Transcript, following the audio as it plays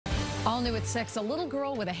All new at 6, a little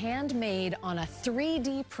girl with a hand made on a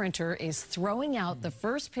 3D printer is throwing out the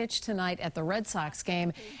first pitch tonight at the Red Sox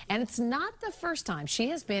game. And it's not the first time she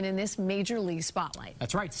has been in this major league spotlight.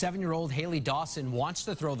 That's right. 7-year-old Hailey Dawson wants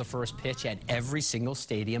to throw the first pitch at every single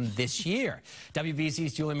stadium this year.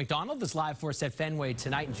 WBZ's Juli McDonald is live for us at Fenway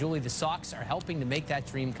tonight. And Juli, the Sox are helping to make that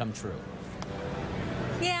dream come true.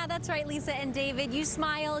 Yeah, that's right, Lisa and David. You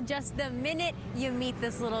smile just the minute you meet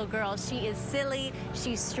this little girl. She is silly.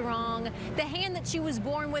 She's strong. The hand that she was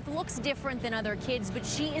born with looks different than other kids, but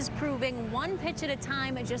she is proving one pitch at a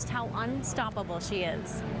time just how unstoppable she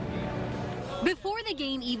is. Before the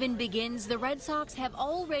game even begins, the Red Sox have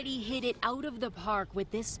already hit it out of the park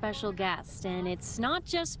with this special guest, and it's not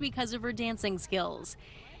just because of her dancing skills.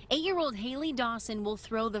 8-year-old Hailey Dawson will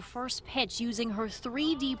throw the first pitch using her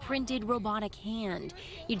 3D printed robotic hand.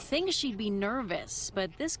 You'd think she'd be nervous,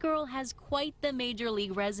 but this girl has quite the major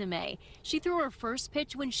league resume. She threw her first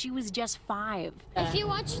pitch when she was just 5. If you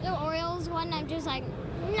watch the Orioles one, I'm just like,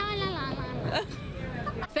 la la la la.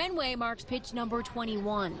 Fenway marks pitch number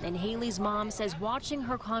 21, and Hailey's mom says watching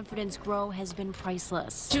her confidence grow has been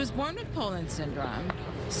priceless. She was born with Poland syndrome,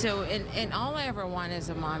 so and all I ever want as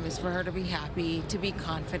a mom is for her to be happy, to be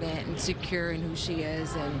confident and secure in who she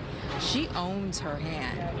is, and she owns her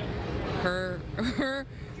hand.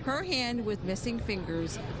 Her hand with missing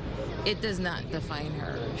fingers, it does not define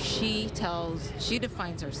her. She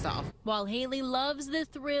defines herself. While Hailey loves the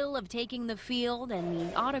thrill of taking the field and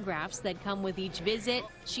the autographs that come with each visit,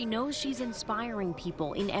 she knows she's inspiring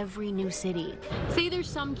people in every new city. Say there's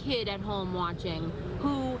some kid at home watching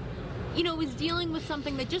who, is dealing with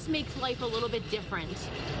something that just makes life a little bit different.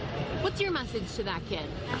 What's your message to that kid?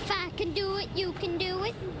 If I can do it, you can do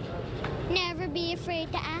it. Never be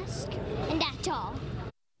afraid to ask, and that's all.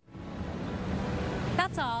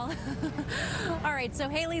 That's all. All right, so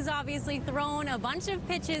Hailey's obviously thrown a bunch of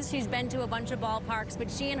pitches. She's been to a bunch of ballparks, but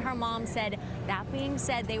she and her mom said, that being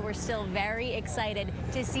said, they were still very excited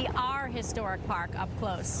to see our historic park up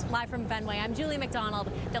close. Live from Fenway, I'm Juli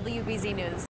McDonald, WBZ News.